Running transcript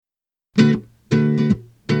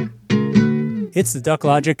It's the Duck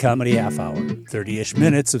Logic Comedy Half Hour. 30-ish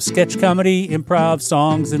minutes of sketch comedy, improv,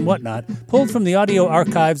 songs, and whatnot, pulled from the audio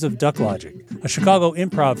archives of Duck Logic, a Chicago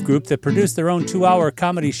improv group that produced their own 2-hour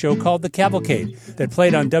comedy show called The Cavalcade that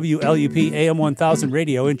played on WLUP AM 1000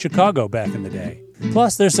 radio in Chicago back in the day.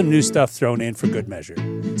 Plus, there's some new stuff thrown in for good measure.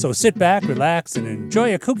 So sit back, relax, and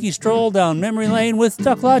enjoy a kooky stroll down memory lane with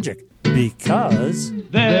Duck Logic. Because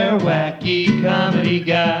they're wacky comedy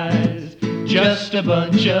guys. Just a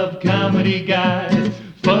bunch of comedy guys,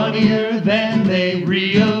 funnier than they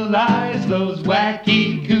realize. Those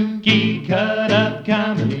wacky, kooky, cut-up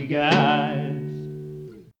comedy guys.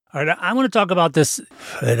 All right, I want to talk about this.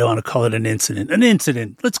 I don't want to call it an incident. An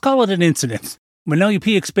incident. Let's call it an incident. When LUP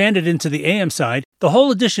expanded into the AM side, the whole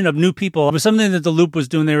addition of new people was something that the Loop was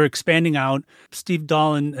doing. They were expanding out. Steve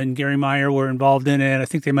Dahl and Gary Meyer were involved in it. I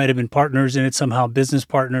think they might have been partners in it somehow, business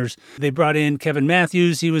partners. They brought in Kevin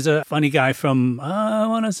Matthews. He was a funny guy from, I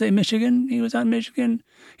want to say Michigan. He was on Michigan.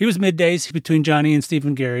 He was middays between Johnny and Steve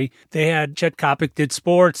and Gary. They had Chet Kopic did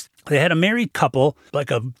sports. They had a married couple, like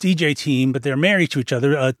a DJ team, but they're married to each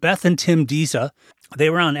other, Beth and Tim Disa. They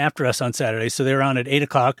were on after us on Saturday, so they were on at 8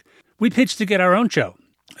 o'clock. We pitched to get our own show.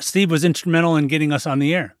 Steve was instrumental in getting us on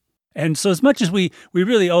the air. And so as much as we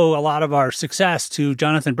really owe a lot of our success to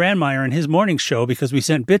Jonathan Brandmeier and his morning show because we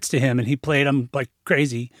sent bits to him and he played them like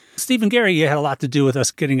crazy, Steve and Gary had a lot to do with us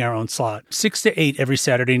getting our own slot, 6 to 8 every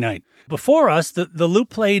Saturday night. Before us, the Loop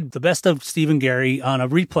played the best of Steve and Gary on a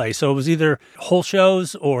replay, so it was either whole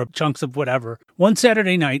shows or chunks of whatever. One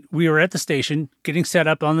Saturday night, we were at the station, getting set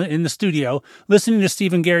up in the studio, listening to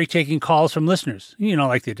Steve and Gary taking calls from listeners,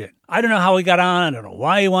 like they did. I don't know how he got on, I don't know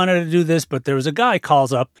why he wanted to do this, but there was a guy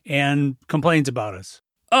calls up and complains about us.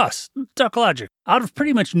 Us, Duck Logic, out of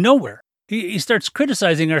pretty much nowhere. He starts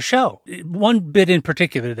criticizing our show. One bit in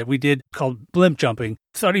particular that we did called Blimp Jumping,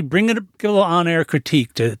 thought he'd give a little on-air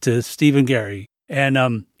critique to Steve and Gary. And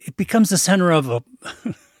it becomes the center of a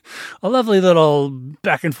lovely little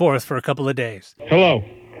back and forth for a couple of days. Hello.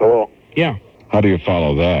 Hello. Yeah. How do you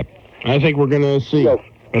follow that? I think we're going to see. Yes.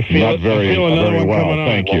 I feel very another one well, coming on.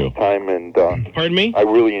 thank you. Time and Pardon me? I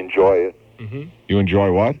really enjoy it. Mm-hmm. You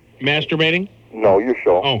enjoy what? Masturbating? No, your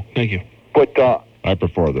show. Oh, thank you. But I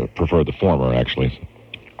prefer the former, actually.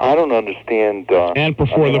 I don't understand. And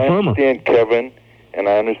prefer the firmer. I understand Kevin, and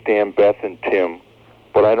I understand Beth and Tim,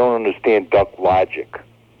 but I don't understand Duck Logic.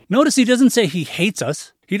 Notice he doesn't say he hates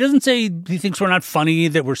us. He doesn't say he thinks we're not funny,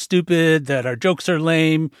 that we're stupid, that our jokes are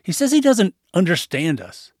lame. He says he doesn't understand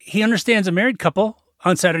us. He understands a married couple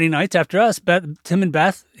on Saturday nights after us, Tim and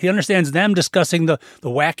Beth. He understands them discussing the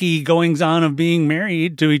wacky goings-on of being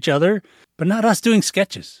married to each other, but not us doing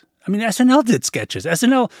sketches. I mean, SNL did sketches.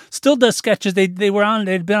 SNL still does sketches. They'd been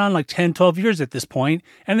on like 10, 12 years at this point,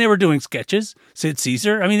 and they were doing sketches. Sid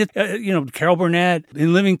Caesar. I mean, Carol Burnett,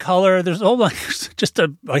 In Living Color. There's just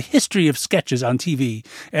a history of sketches on TV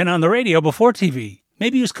and on the radio before TV.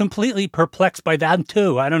 Maybe he was completely perplexed by that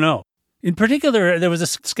too. I don't know. In particular, there was a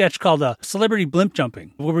sketch called Celebrity Blimp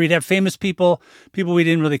Jumping, where we'd have famous people we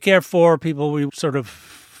didn't really care for, people we sort of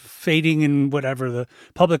fading in whatever the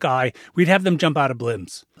public eye, we'd have them jump out of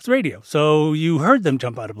blimps. It's radio, so you heard them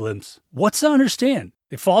jump out of blimps. What's to understand?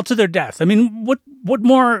 They fall to their death. I mean,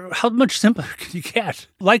 how much simpler can you get?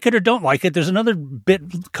 Like it or don't like it, there's another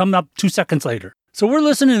bit coming up 2 seconds later. So we're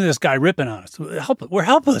listening to this guy ripping on us. We're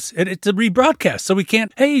helpless. It's a rebroadcast, so we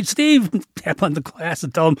can't, hey, Steve, tap on the glass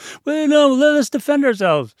and tell him, well, no, let us defend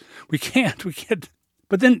ourselves. We can't.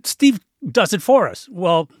 But then Steve does it for us.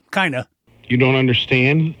 Well, kind of. You don't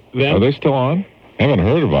understand them? Are they still on? I haven't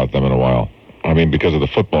heard about them in a while. I mean, because of the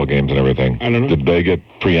football games and everything. I don't know. Did they get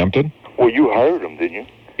preempted? Well, you hired them, didn't you?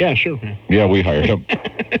 Yeah, sure. Yeah, we hired them.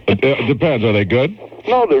 It depends. Are they good?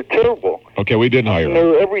 No, they're terrible. Okay, we didn't hire them.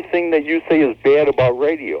 They're everything that you say is bad about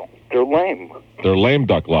radio. They're lame. They're lame,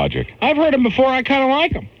 Duck Logic. I've heard them before. I kind of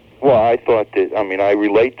like them. Well, I thought that, I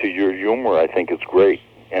relate to your humor. I think it's great.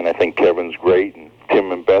 And I think Kevin's great, and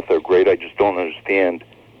Tim and Beth are great. I just don't understand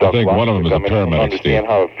Duck I think Logic. one of them is a I paramedic, don't understand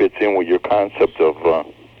how it fits in with your concept of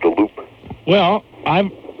the Loop. Well, I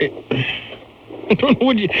don't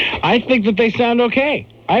know I think that they sound okay.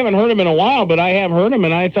 I haven't heard them in a while, but I have heard them,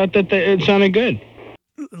 and I thought that it sounded good.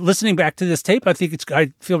 Listening back to this tape, I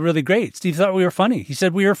feel really great. Steve thought we were funny. He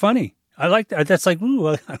said we were funny. I like that. That's like,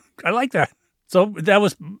 ooh, I like that. So that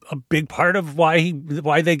was a big part of why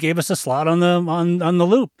they gave us a slot on the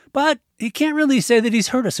Loop. But he can't really say that he's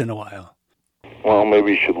heard us in a while. Well,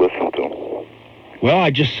 maybe you should listen to him. Well, I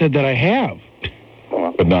just said that I have.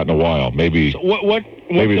 But not in a while. Maybe so what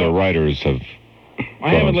maybe the writers have. I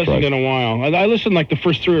haven't listened in a while. I listened like the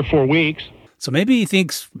first 3 or 4 weeks. So maybe he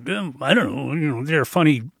thinks, I don't know, they're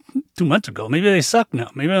funny 2 months ago. Maybe they suck now.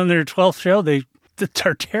 Maybe on their 12th show, they're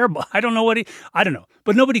terrible. I don't know I don't know.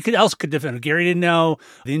 But nobody else could defend it. Gary didn't know.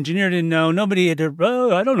 The engineer didn't know. Nobody had to,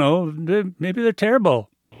 I don't know. Maybe they're terrible.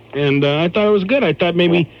 And I thought it was good. I thought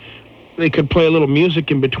maybe they could play a little music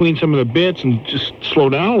in between some of the bits and just slow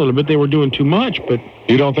down a little bit. They were doing too much, but...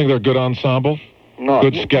 You don't think they're good ensemble? No.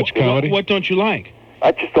 Good sketch comedy? What don't you like?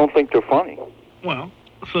 I just don't think they're funny. Well,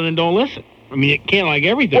 so then don't listen. I mean, you can't like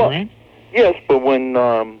everything, right? Yes, but when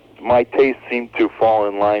my taste seemed to fall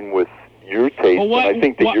in line with your taste, and I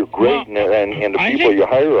think that you're great, and the people you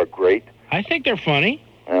hire are great. I think they're funny.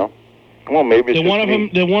 Yeah. Well, maybe it's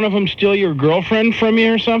Did one of them steal your girlfriend from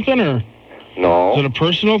you or something, or? No. Is it a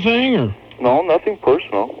personal thing, or? No, nothing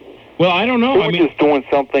personal. Well, I don't know. They were just doing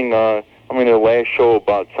something, their last show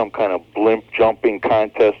about some kind of blimp jumping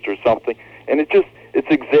contest or something, and it's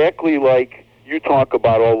exactly like you talk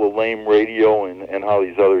about all the lame radio and how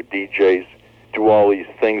these other DJs do all these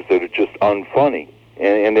things that are just unfunny,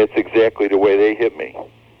 and it's exactly the way they hit me.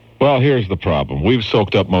 Well, here's the problem. We've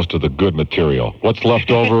soaked up most of the good material. What's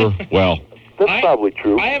left over, well... That's probably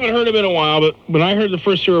true. I haven't heard them in a while, but when I heard the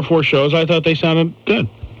first 3 or 4 shows, I thought they sounded good.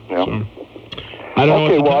 Yeah. So, I don't know.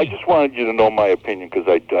 Okay, well, I just wanted you to know my opinion because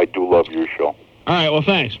I do love your show. All right, well,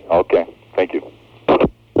 thanks. Okay, thank you.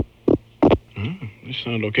 They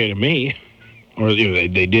sound okay to me. Or they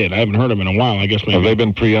did. I haven't heard them in a while. I guess maybe. Have they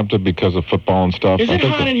been preempted because of football and stuff? Is it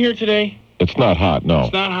hot in here today? It's not hot, no.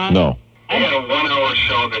 It's not hot? No. I had a 1-hour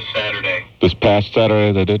show this Saturday. This past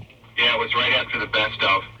Saturday they did? Yeah, it was right after the best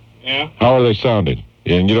of. Yeah? How are they sounding?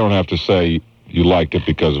 And you don't have to say you liked it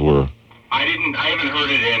because I haven't heard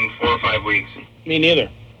it in 4 or 5 weeks. Me neither.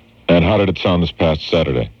 And how did it sound this past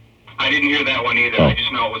Saturday? I didn't hear that one either. Oh. I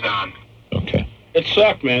just know it was on. Okay. It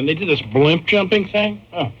sucked, man. They did this blimp jumping thing.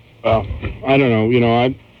 Oh, well, I don't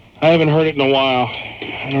know. I haven't heard it in a while.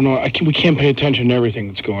 I don't know. We can't pay attention to everything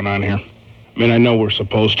that's going on here. I mean, I know we're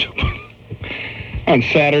supposed to. On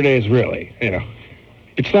Saturdays, really,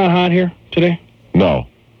 It's not hot here today? No.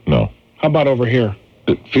 How about over here?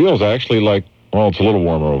 It feels actually like, well, it's a little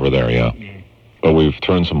warmer over there, yeah. But we've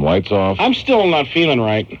turned some lights off. I'm still not feeling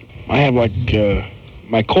right. I have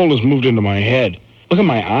my cold has moved into my head. Look at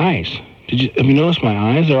my eyes. Have you noticed my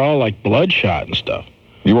eyes? They're all like bloodshot and stuff.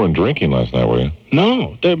 You weren't drinking last night, were you?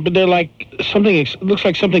 No, they're like something. It looks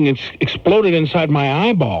like something exploded inside my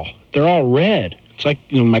eyeball. They're all red. It's like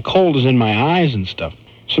my cold is in my eyes and stuff.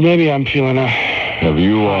 So maybe I'm feeling Have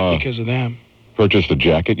you hot because of that. Purchased a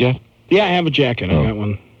jacket yet? Yeah, I have a jacket. I got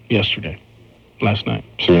one last night.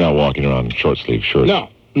 So you're not walking around in short sleeve shirts? No.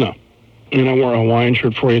 And I wore a Hawaiian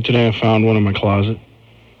shirt for you today. I found one in my closet.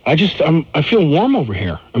 I feel warm over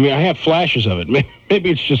here. I mean, I have flashes of it.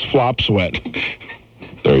 Maybe it's just flop sweat.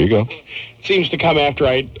 There you go. It seems to come after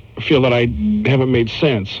I feel that I haven't made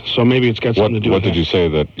sense. So maybe it's got something to do with that. What did you say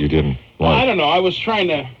that you didn't like? I don't know. I was trying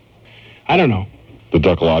to... I don't know. The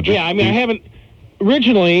duck logic? Yeah, I mean, I haven't...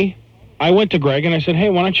 Originally, I went to Greg and I said,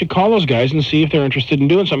 hey, why don't you call those guys and see if they're interested in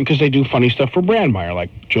doing something? Because they do funny stuff for Brandmeier,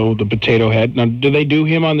 like Joe the Potato Head. Now, do they do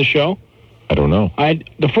him on the show? I don't know.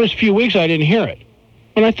 The first few weeks, I didn't hear it.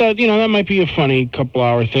 And I thought, that might be a funny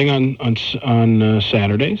couple-hour thing on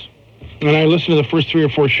Saturdays. And I listened to the first 3 or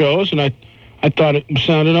 4 shows, and I thought it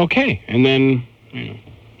sounded okay. And then,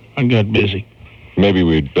 I got busy. Maybe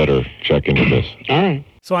we'd better check into this. All right.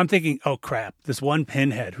 So I'm thinking, oh, crap, this one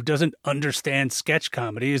pinhead who doesn't understand sketch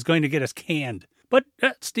comedy is going to get us canned. But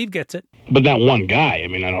Steve gets it. But that one guy, I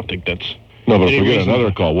mean, I don't think that's... No, but if we get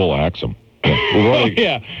another call, we'll axe him.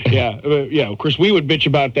 Yeah. Of course, we would bitch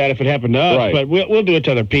about that if it happened to us, right. But we'll do it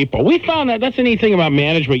to other people. We found that's the neat thing about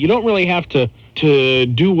management. You don't really have to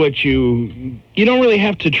do what you don't really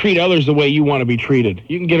have to treat others the way you want to be treated.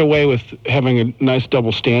 You can get away with having a nice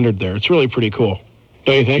double standard there. It's really pretty cool.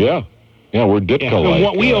 Don't you think? Yeah, we're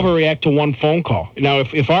Ditka-like. We overreact to one phone call. Now,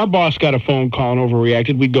 if our boss got a phone call and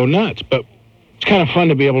overreacted, we'd go nuts. But it's kind of fun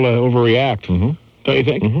to be able to overreact. Mm-hmm. Don't you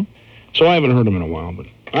think? Mm-hmm. So I haven't heard them in a while, but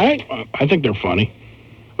I think they're funny.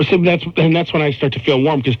 That's when I start to feel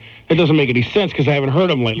warm, because it doesn't make any sense because I haven't heard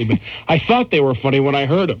them lately. But I thought they were funny when I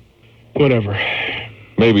heard them. Whatever.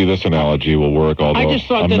 Maybe this analogy will work, although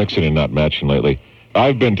I'm mixing and not matching lately.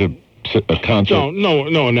 I've been to a concert.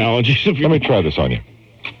 No analogies. Let me try this on you.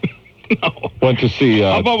 No. Went to see...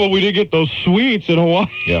 How about when we didn't get those sweets in Hawaii?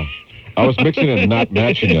 Yeah. I was mixing and not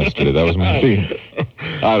matching yesterday. That was my thing.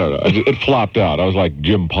 I don't know. It flopped out. I was like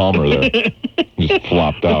Jim Palmer there. Just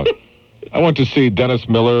flopped out. I went to see Dennis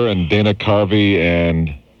Miller and Dana Carvey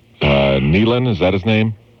and Nealon. Is that his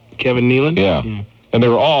name? Kevin Nealon? Yeah. And they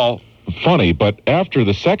were all funny, but after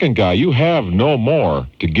the second guy, you have no more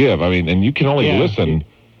to give. I mean, and you can only listen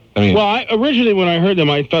I mean, Well, originally when I heard them,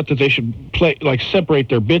 I thought that they should separate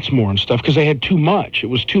their bits more and stuff because they had too much. It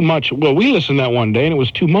was too much. Well, we listened that one day, and it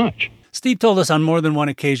was too much. Steve told us on more than one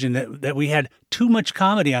occasion that we had too much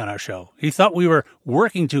comedy on our show. He thought we were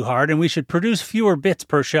working too hard and we should produce fewer bits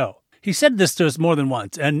per show. He said this to us more than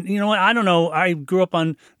once. And you know what? I don't know. I grew up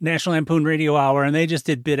on National Lampoon Radio Hour, and they just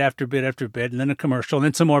did bit after bit after bit, and then a commercial, and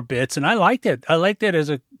then some more bits. And I liked it. I liked it as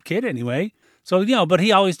a kid anyway. So, but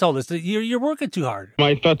he always told us that you're working too hard.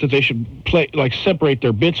 I thought that they should separate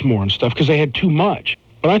their bits more and stuff because they had too much.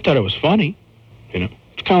 But I thought it was funny.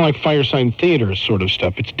 It's kind of like Firesign Theater sort of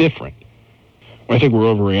stuff. It's different. I think we're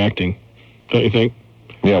overreacting. Don't you think?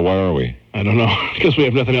 yeah, why are we? I don't know. Because we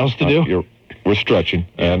have nothing else to do? We're stretching,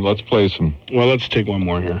 and let's play some Well, let's take one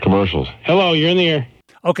more here. commercials. Hello, you're in the air.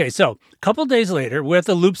 Okay, so a couple days later, we're at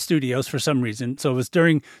the Loop Studios for some reason. So it was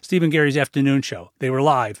during Steve and Gary's afternoon show. They were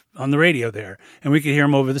live on the radio there, and we could hear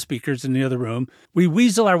them over the speakers in the other room. We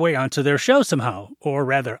weasel our way onto their show somehow, or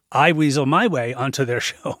rather, I weasel my way onto their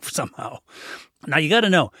show somehow. Now, you got to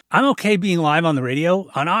know, I'm okay being live on the radio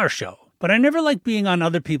on our show, but I never like being on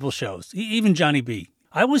other people's shows, even Johnny B.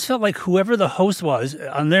 I always felt like whoever the host was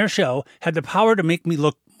on their show had the power to make me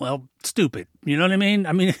look, well, stupid. You know what I mean?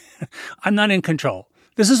 I'm not in control.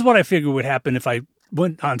 This is what I figured would happen if I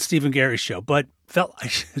went on Steve and Gary's show, but I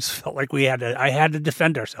just felt like I had to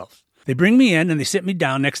defend ourselves. They bring me in and they sit me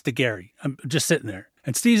down next to Gary. I'm just sitting there.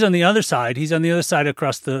 And Steve's on the other side. He's on the other side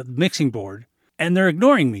across the mixing board. And they're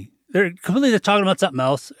ignoring me. They're talking about something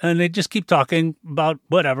else, and they just keep talking about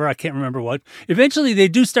whatever. I can't remember what. Eventually, they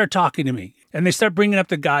do start talking to me, and they start bringing up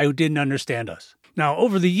the guy who didn't understand us. Now,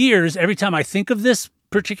 over the years, every time I think of this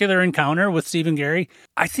particular encounter with Steve and Gary,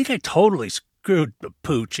 I think I totally screwed the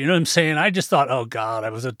pooch. You know what I'm saying? I just thought, oh God,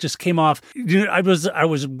 it just came off. I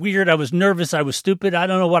was weird. I was nervous. I was stupid. I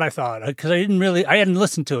don't know what I thought because I hadn't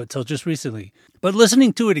listened to it till just recently. But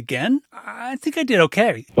listening to it again, I think I did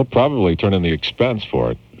okay. He'll probably turn in the expense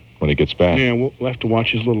for it when he gets back. Yeah, we'll have to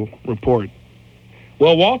watch his little report.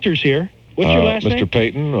 Well, Walter's here. What's your last Mr. name?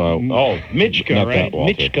 Peyton? Mitchka, not right? that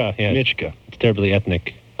Walter. Mitchka, yeah. Mitchka. It's terribly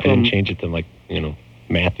ethnic. I didn't change it to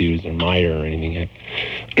Matthews or Meyer or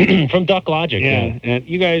anything. From Duck Logic. Yeah, and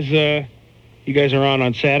you guys are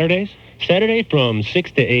on Saturdays? Saturday from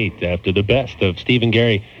 6 to 8 after the best of Steve and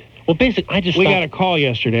Gary. Well, basically, We got a call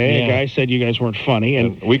yesterday. Yeah. A guy said you guys weren't funny.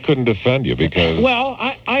 And we couldn't defend you because... Well,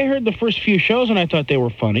 I heard the first few shows and I thought they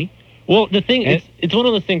were funny. Well, the thing is, it's one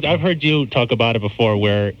of those things, I've heard you talk about it before,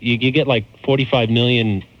 where you get like 45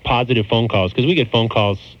 million positive phone calls, because we get phone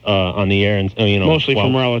calls on the air, and Mostly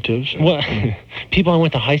from relatives. Well, people I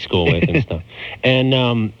went to high school with and stuff.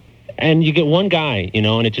 And you get one guy,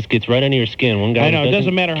 and it just gets right under your skin. One guy. I know, it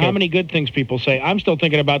doesn't matter how many good things people say. I'm still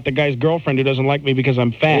thinking about the guy's girlfriend who doesn't like me because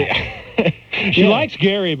I'm fat. She likes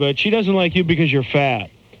Gary, but she doesn't like you because you're fat.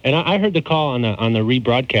 And I heard the call on the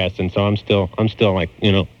rebroadcast, and so I'm still like,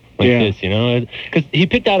 this, because he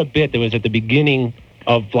picked out a bit that was at the beginning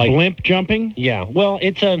of like blimp jumping. Yeah, well,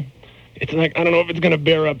 it's like, I don't know if it's going to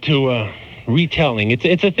bear up to retelling.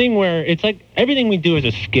 It's a thing where it's like everything we do is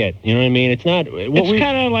a skit. You know what I mean? It's not. It's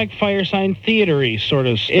kind of like Firesign Theater-y sort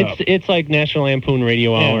of stuff. It's like National Lampoon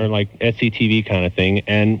Radio Hour, like SCTV kind of thing.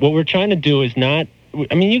 And what we're trying to do is not.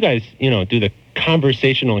 I mean, you guys, do the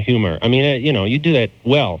conversational humor. I mean, you do that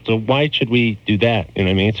well. So why should we do that? You know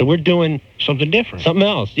what I mean? So we're doing something different. Something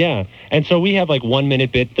else, yeah. And so we have like 1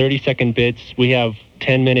 minute bit, 30-second bits. We have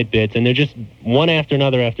 10-minute bits, and they're just one after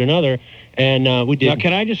another after another. And we did. Now,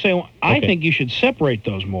 can I just say, I think you should separate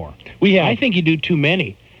those more. I think you do too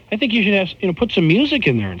many. I think you should have, put some music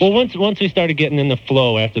in there. And stuff. Once we started getting in the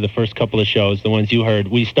flow after the first couple of shows, the ones you heard,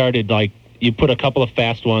 we started like, you put a couple of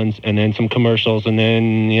fast ones and then some commercials and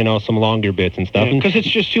then, some longer bits and stuff. Because it's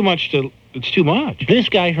just too much it's too much. This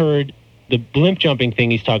guy heard the blimp jumping thing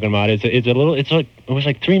he's talking about it was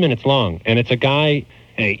like 3 minutes long. And it's a guy.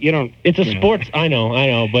 Hey, it's a sports. I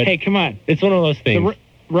know, but. Hey, come on. It's one of those things.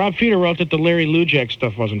 Rob Feeder wrote that the Larry Lujak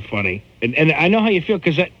stuff wasn't funny. And I know how you feel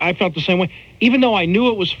because I felt the same way. Even though I knew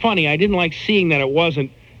it was funny, I didn't like seeing that it wasn't,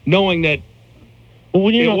 knowing that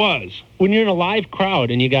it was. When you're in a live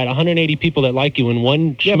crowd and you got 180 people that like you and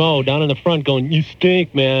one schmo down in the front going, you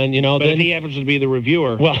stink, man, But then if he happens to be the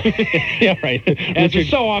reviewer. Well, yeah, right. As is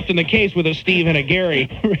so often the case with a Steve and a Gary.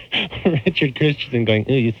 Richard Christensen going,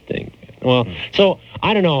 oh, you stink. Well, so,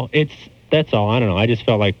 I don't know. That's all. I don't know. I just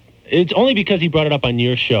felt like It's only because he brought it up on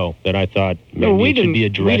your show that I thought maybe it should be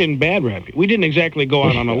addressed. We didn't bad rap you. We didn't exactly go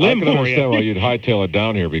out on a limb I can for understand you. why you'd hightail it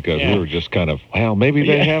down here because we were just kind of, well, maybe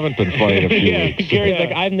they haven't been funny in a few weeks. Gary's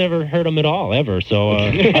like, I've never heard them at all, ever. So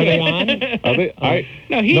are they on?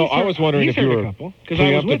 I was wondering if you were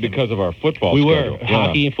preempted because of our football schedule. We were.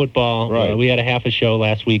 Hockey and football. Right. We had a half a show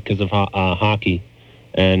last week because of hockey.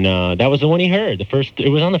 And that was the one he heard. It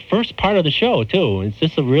was on the first part of the show, too. It's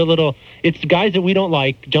just a real little... It's guys that we don't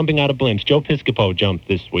like jumping out of blimps. Joe Piscopo jumped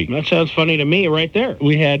this week. That sounds funny to me right there.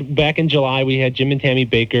 We had, back in July, we had Jim and Tammy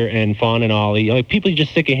Baker and Fawn and Ollie. Like, people you're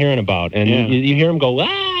just sick of hearing about. And you hear them go,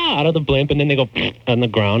 out of the blimp, and then they go on the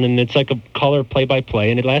ground. And it's like a color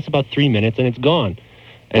play-by-play. And it lasts about 3 minutes, and it's gone.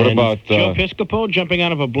 What about Joe Piscopo jumping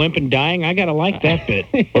out of a blimp and dying? I gotta like that bit.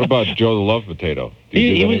 What about Joe the Love Potato?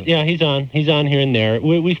 He's on here and there.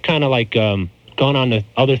 We've kind of like gone on to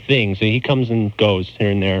other things. He comes and goes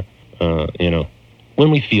here and there. When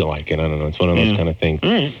we feel like it. I don't know. It's one of those kind of things. All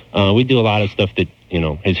right. We do a lot of stuff that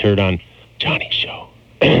is heard on Johnny's show.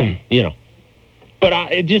 But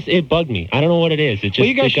it bugged me. I don't know what it is. It just,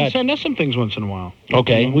 you guys should send us some things once in a while.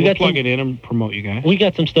 Okay, we'll plug it in and promote you guys. We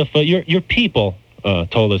got some stuff. Your people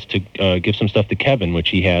told us to give some stuff to Kevin, which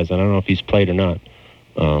he has. I don't know if he's played or not.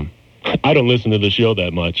 I don't listen to the show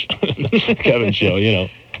that much. Kevin's show,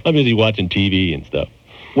 I'm busy watching TV and stuff.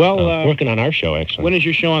 Well, working on our show actually. When is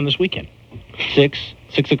your show on this weekend? 6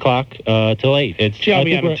 o'clock till 8. I'll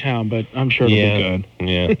be out of town, but I'm sure it'll be good.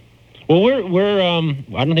 Yeah. Well, we're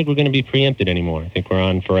I don't think we're going to be preempted anymore. I think we're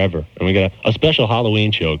on forever, and we got a special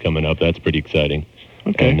Halloween show coming up. That's pretty exciting.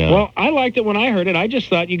 Okay. And, well, I liked it when I heard it. I just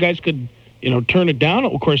thought you guys could, turn it down.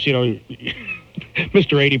 Of course, Mr.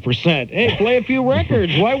 80%. Hey, play a few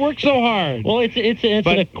records. Why work so hard? Well, it's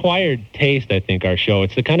an acquired taste, I think, our show.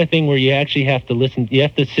 It's the kind of thing where you actually have to listen. You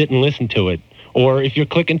have to sit and listen to it. Or if you're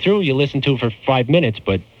clicking through, you listen to it for 5 minutes.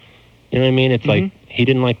 But, you know what I mean? It's like he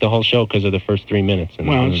didn't like the whole show because of the first 3 minutes. And,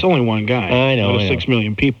 well, it's only one guy. I know. Out of 6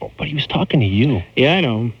 million people. But he was talking to you. Yeah, I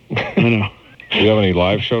know. I know. Do you have any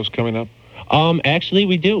live shows coming up? Actually,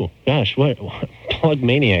 we do. Gosh, what plug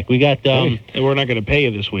maniac. We got. We're not going to pay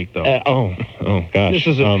you this week, though. Oh, gosh.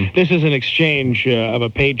 This is an exchange of a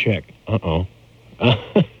paycheck. Uh-oh.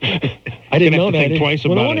 I didn't know that. Think twice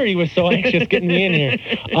about no wonder he was so anxious getting me in here.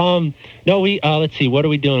 No, we let's see. What are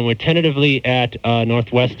we doing? We're tentatively at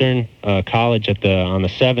Northwestern College on the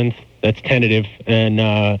 7th. That's tentative. And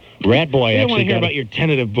Rat Boy I actually want to hear about your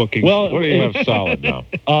tentative booking. Well, what do you have solid now?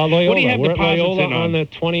 Loyola. What do you have We're at deposits Loyola in on the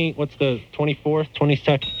 24th,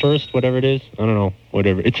 22nd, whatever it is. I don't know.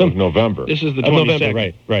 Whatever. It's of November. This is the 22nd. Of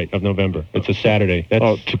November, right, of November. It's a Saturday.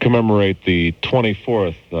 That's to commemorate the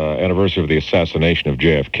 24th anniversary of the assassination of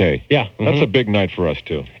JFK. Yeah. That's a big night for us,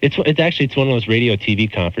 too. It's one of those radio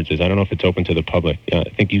TV conferences. I don't know if it's open to the public. I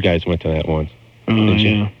think you guys went to that once.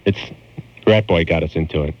 Yeah. It's Rat Boy got us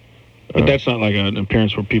into it. But that's not like an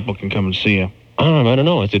appearance where people can come and see you. I don't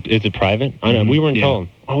know. Is it private? I don't know. We weren't told.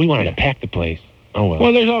 Oh, we wanted to pack the place. Oh well.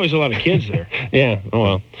 Well, there's always a lot of kids there. Yeah. Oh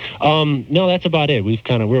well. No, that's about it. We're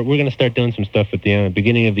going to start doing some stuff at the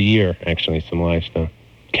beginning of the year. Actually, some live stuff.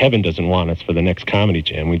 Kevin doesn't want us for the next comedy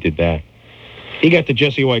jam. We did that. He got the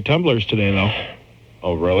Jesse White tumblers today, though.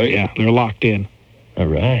 Oh, really? Yeah, they're locked in. All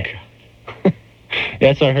right.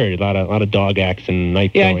 That's what I heard. A lot of dog acts and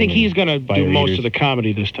night. Yeah, I think he's going to do most of the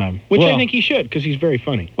comedy this time, which I think he should because he's very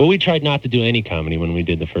funny. Well, we tried not to do any comedy when we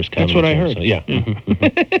did the first comedy. That's what I show, heard. So, yeah.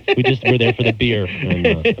 We just were there for the beer, and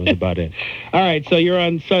that was about it. All right, so you're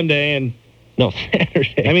on Sunday and. No,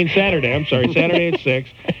 Saturday. I mean Saturday. I'm sorry, Saturday at 6.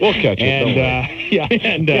 We'll catch it.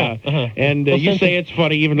 And you say it's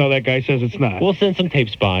funny, even though that guy says it's not. We'll send some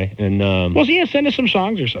tapes by, and send us some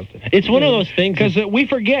songs or something. It's one of those things because we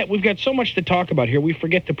forget. We've got so much to talk about here. We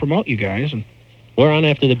forget to promote you guys, and we're on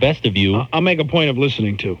after the best of you. I'll make a point of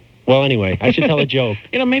listening to. Well, anyway, I should tell a joke.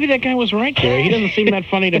 Maybe that guy was right, Gary. He doesn't seem that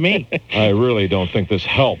funny to me. I really don't think this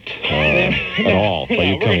helped at all. By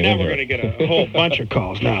you coming in we're going to get a whole bunch of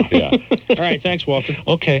calls now. Yeah. All right, thanks, Walter.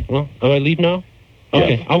 Okay, well, do I leave now?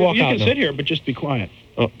 Okay, yes. I'll walk out. You can sit here, but just be quiet.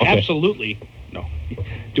 Oh, okay. Absolutely. No.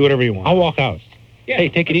 Do whatever you want. I'll walk out. Yeah, hey,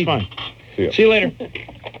 take it easy. Fine. See you later.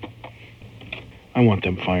 I want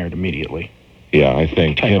them fired immediately. Yeah, I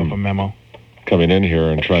think Type up a memo. Coming in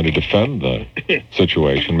here and trying to defend the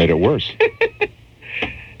situation made it worse.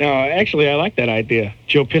 No, actually, I like that idea.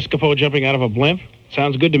 Joe Piscopo jumping out of a blimp.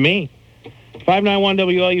 Sounds good to me. 591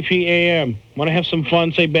 WLUP AM. Want to have some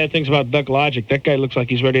fun, say bad things about Duck Logic. That guy looks like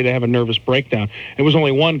he's ready to have a nervous breakdown. It was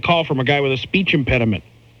only one call from a guy with a speech impediment.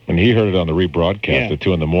 And he heard it on the rebroadcast at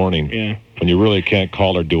 2 in the morning. Yeah. When you really can't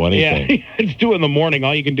call or do anything. Yeah, it's 2 in the morning.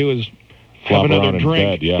 All you can do is flop have another around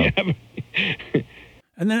drink. In bed, yeah.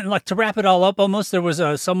 And then, like, to wrap it all up, almost, there was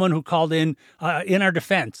someone who called in our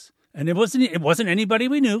defense. And it wasn't anybody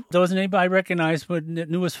we knew. There wasn't anybody I recognized, but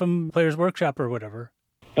knew us from Players Workshop or whatever.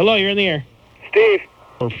 Hello, you're in the air. Steve.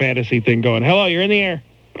 Or fantasy thing going. Hello, you're in the air.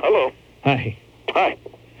 Hello. Hi. Hi.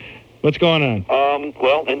 What's going on?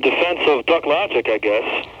 Well, in defense of Duck Logic, I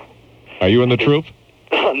guess. Are you in the troop?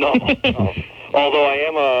 No. Although I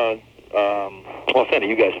am a fan of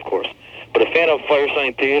you guys, of course, but a fan of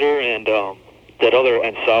Firesign Theater and that other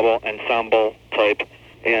ensemble type.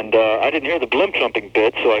 And I didn't hear the blimp jumping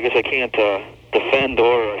bit, so I guess I can't defend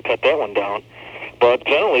or cut that one down. But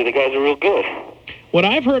generally, the guys are real good. What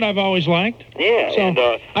I've heard, I've always liked. Yeah,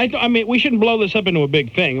 so, and I mean, we shouldn't blow this up into a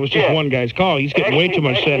big thing. It was just one guy's call. He's getting way too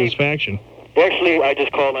much satisfaction. Actually, I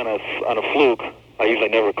just called on a fluke. I usually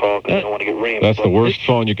never call because I don't want to get reamed. That's the worst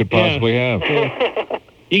phone you could possibly have.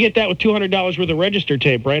 You get that with $200 worth of register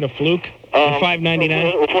tape, right? A fluke?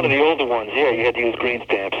 $5.99? It's one of the older ones. Yeah, you had to use green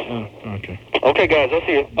stamps. Oh, okay. Okay, guys, I'll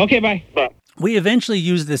see you. Okay, bye. Bye. We eventually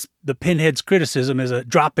used the Pinhead's criticism as a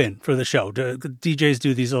drop-in for the show. DJs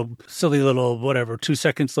do these little silly little whatever, 2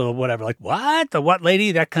 seconds little whatever, like what? The what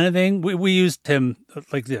lady? That kind of thing. We used him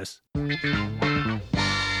like this. Oh,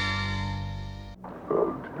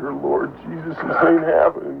 dear Lord Jesus, this ain't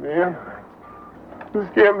happening, man. This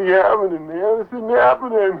can't be happening, man. This isn't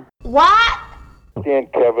happening. What? I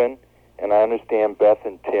understand Kevin, and I understand Beth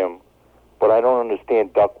and Tim, but I don't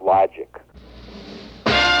understand Duck Logic.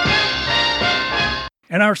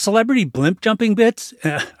 And our celebrity blimp jumping bits,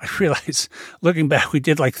 I realize, looking back, we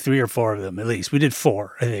did like 3 or 4 of them at least. We did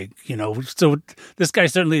 4, I think, So this guy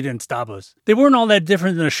certainly didn't stop us. They weren't all that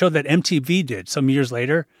different than a show that MTV did some years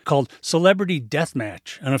later called Celebrity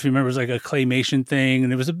Deathmatch. I don't know if you remember, it was like a claymation thing,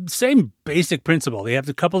 and it was the same basic principle. They have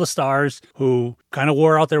a couple of stars who kind of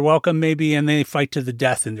wore out their welcome maybe, and they fight to the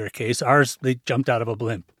death in their case. Ours, they jumped out of a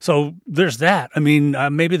blimp. So there's that. I mean,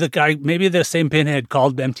 maybe the same Pinhead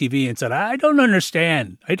called MTV and said, I don't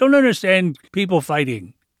understand people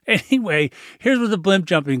fighting. Anyway, here's what the blimp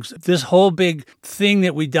jumping, this whole big thing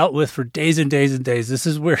that we dealt with for days and days and days.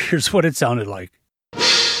 Here's what it sounded like.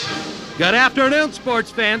 Good afternoon,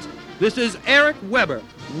 sports fans. This is Eric Weber,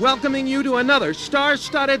 welcoming you to another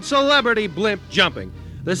star-studded celebrity blimp jumping.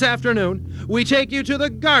 This afternoon, we take you to the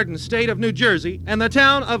Garden State of New Jersey and the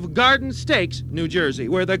town of Garden Stakes, New Jersey,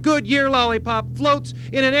 where the Goodyear Lollipop floats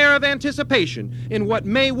in an air of anticipation in what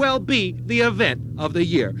may well be the event of the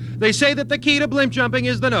year. They say that the key to blimp jumping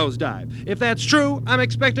is the nosedive. If that's true, I'm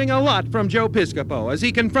expecting a lot from Joe Piscopo as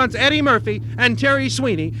he confronts Eddie Murphy and Terry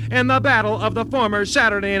Sweeney in the battle of the former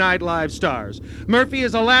Saturday Night Live stars. Murphy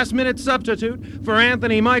is a last-minute substitute for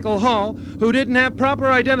Anthony Michael Hall, who didn't have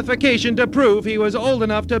proper identification to prove he was old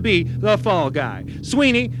enough to be the fall guy.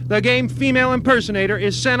 Sweeney, the game female impersonator,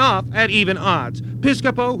 is sent off at even odds.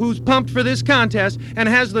 Piscopo, who's pumped for this contest and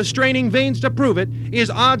has the straining veins to prove it,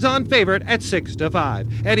 is odds-on favorite at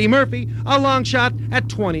 6-5. Eddie Murphy, a long shot at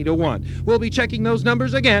 20-1. We'll be checking those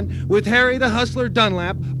numbers again with Harry the Hustler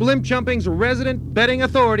Dunlap, blimp jumping's resident betting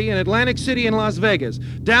authority in Atlantic City and Las Vegas.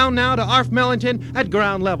 Down now to Arf Mellington at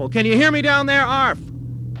ground level. Can you hear me down there, Arf?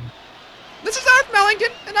 This is Arf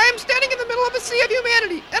Mellington, and I am standing in the middle of a sea of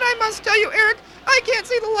humanity. And I must tell you, Eric, I can't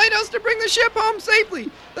see the lighthouse to bring the ship home safely.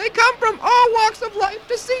 They come from all walks of life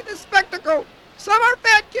to see this spectacle. Some are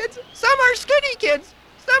fat kids, some are skinny kids,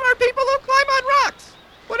 some are people who climb on rocks.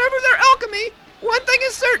 Whatever their alchemy, one thing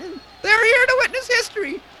is certain. They're here to witness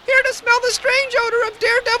history, here to smell the strange odor of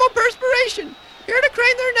daredevil perspiration, here to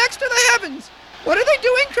crane their necks to the heavens. What are they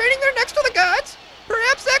doing, craning their necks to the gods?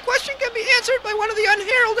 Perhaps that question can be answered by one of the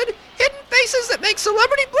unheralded, hidden faces that make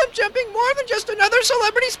celebrity blimp jumping more than just another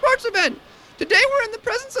celebrity sports event. Today we're in the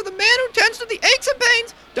presence of the man who tends to the aches and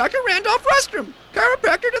pains, Dr. Randolph Rustrom,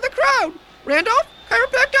 chiropractor to the crowd. Randolph,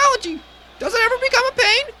 chiropractology. Does it ever become a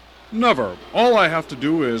pain? Never. All I have to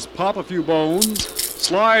do is pop a few bones,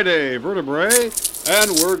 slide a vertebrae,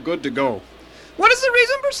 and we're good to go. What is the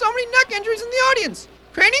reason for so many neck injuries in the audience?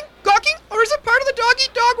 Craning? Gawking? Or is it part of the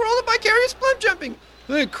dog-eat-dog world of vicarious blimp jumping?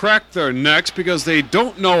 They crack their necks because they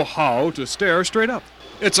don't know how to stare straight up.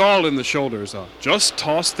 It's all in the shoulders. Just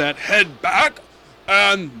toss that head back,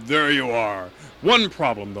 and there you are. One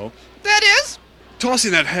problem, though. That is?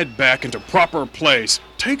 Tossing that head back into proper place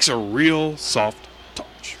takes a real soft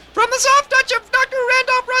touch. From the soft touch of Dr.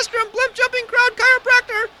 Randolph Rustrom, blimp jumping crowd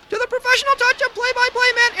chiropractor, to the professional touch of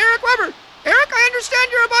play-by-play man Eric Weber. Eric, I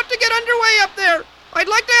understand you're about to get underway up there. I'd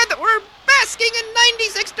like to add that we're basking in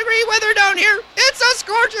 96-degree weather down here. It's a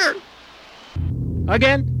scorcher.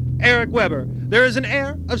 Again, Eric Weber, There is an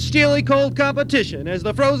air of steely cold competition as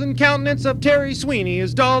the frozen countenance of Terry Sweeney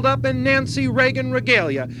is dolled up in Nancy Reagan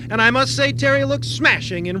regalia, and I must say Terry looks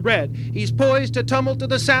smashing in red. He's poised to tumble to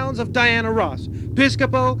the sounds of Diana Ross.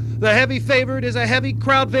 Piscopo, the heavy favorite, is a heavy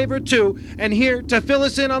crowd favorite too, and here to fill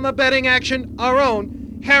us in on the betting action, our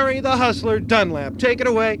own Harry the Hustler Dunlap. Take it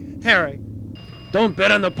away, Harry. Don't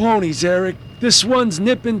bet on the ponies, Eric. This one's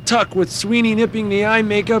nip and tuck, with Sweeney nipping the eye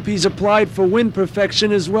makeup he's applied for win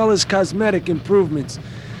perfection as well as cosmetic improvements.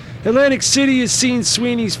 Atlantic City has seen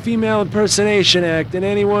Sweeney's female impersonation act, and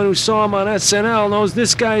anyone who saw him on SNL knows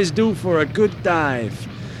this guy's due for a good dive.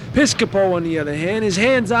 Piscopo, on the other hand, is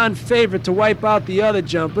hands-on favorite to wipe out the other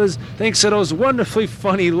jumpers thanks to those wonderfully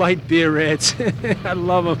funny light beer ads. I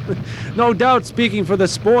love them. No doubt, speaking for the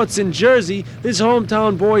sports in Jersey, this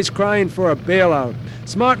hometown boy's crying for a bailout.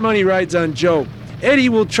 Smart money rides on Joe. Eddie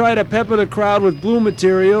will try to pepper the crowd with blue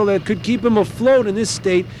material that could keep him afloat in this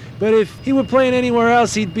state, but if he were playing anywhere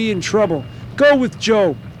else, he'd be in trouble. Go with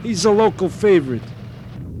Joe. He's a local favorite.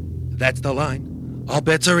 That's the line. All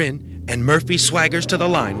bets are in. And Murphy swaggers to the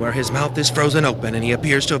line where his mouth is frozen open and he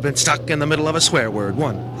appears to have been stuck in the middle of a swear word,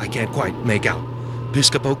 one I can't quite make out.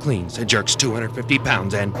 Piscopo cleans and jerks 250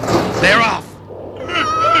 pounds and they're off!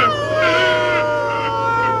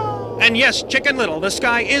 And yes, Chicken Little, the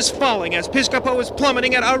sky is falling as Piscopo is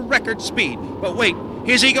plummeting at a record speed. But wait,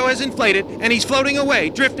 his ego has inflated and he's floating away,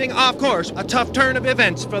 drifting off course. A tough turn of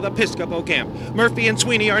events for the Piscopo camp. Murphy and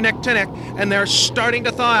Sweeney are neck to neck and they're starting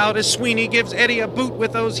to thaw out as Sweeney gives Eddie a boot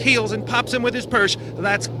with those heels and pops him with his purse.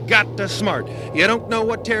 That's got to smart. You don't know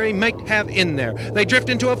what Terry might have in there. They drift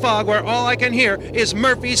into a fog where all I can hear is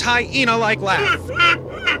Murphy's hyena-like laugh.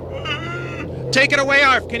 Take it away,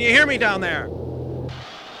 Arf. Can you hear me down there?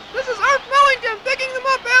 This is Arf Mellington picking them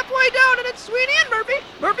up halfway down, and it's Sweeney and Murphy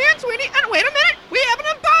and Sweeney, and wait a minute, we have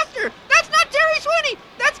an imposter! That's not Terry Sweeney!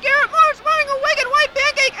 That's Garrett Morris wearing a wig and white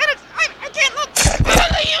pancake, and it's... I can't look... For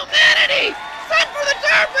the humanity! Send for the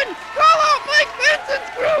Tarpon! Call out Mike Benson's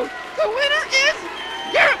crew! The winner is...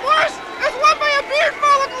 Garrett Morris has won by a beard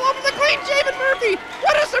follicle over the clean-shaven Murphy!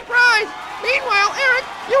 What a surprise! Meanwhile, Eric,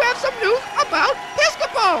 you have some news about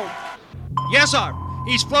Piscopo! Yes, Arf.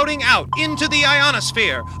 He's floating out into the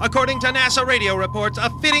ionosphere, according to NASA radio reports, a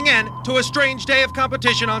fitting end to a strange day of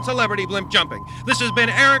competition on celebrity blimp jumping. This has been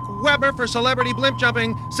Eric Weber for Celebrity Blimp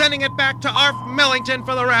Jumping, sending it back to Arf Mellington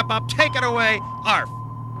for the wrap-up. Take it away, Arf.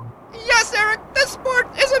 Yes, Eric, this sport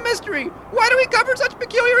is a mystery. Why do we cover such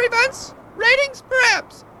peculiar events? Ratings?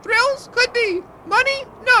 Perhaps. Thrills? Could be. Money?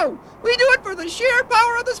 No. We do it for the sheer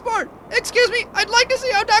power of the sport. Excuse me, I'd like to see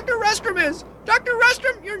how Dr. Restrom is. Dr.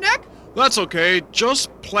 Restrom, your neck? That's okay.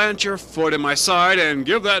 Just plant your foot in my side and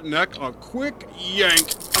give that neck a quick yank.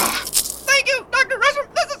 Thank you, Dr.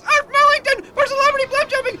 Restrom. This is Arf Mellington for Celebrity Blimp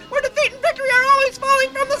Jumping, where defeat and victory are always falling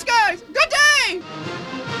from the skies. Good day!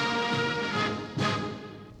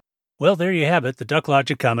 Well, there you have it, the Duck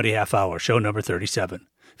Logic Comedy Half Hour, show number 37.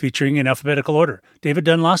 Featuring in alphabetical order, David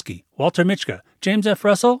Dunlosky, Walter Mitchka, James F.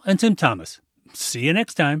 Russell, and Tim Thomas. See you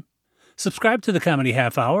next time. Subscribe to the Comedy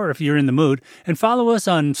Half Hour if you're in the mood, and follow us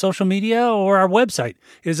on social media or our website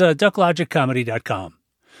is ducklogiccomedy.com.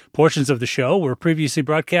 Portions of the show were previously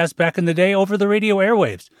broadcast back in the day over the radio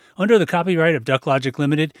airwaves under the copyright of Duck Logic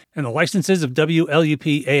Limited and the licenses of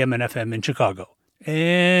WLUP AM and FM in Chicago.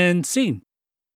 And scene.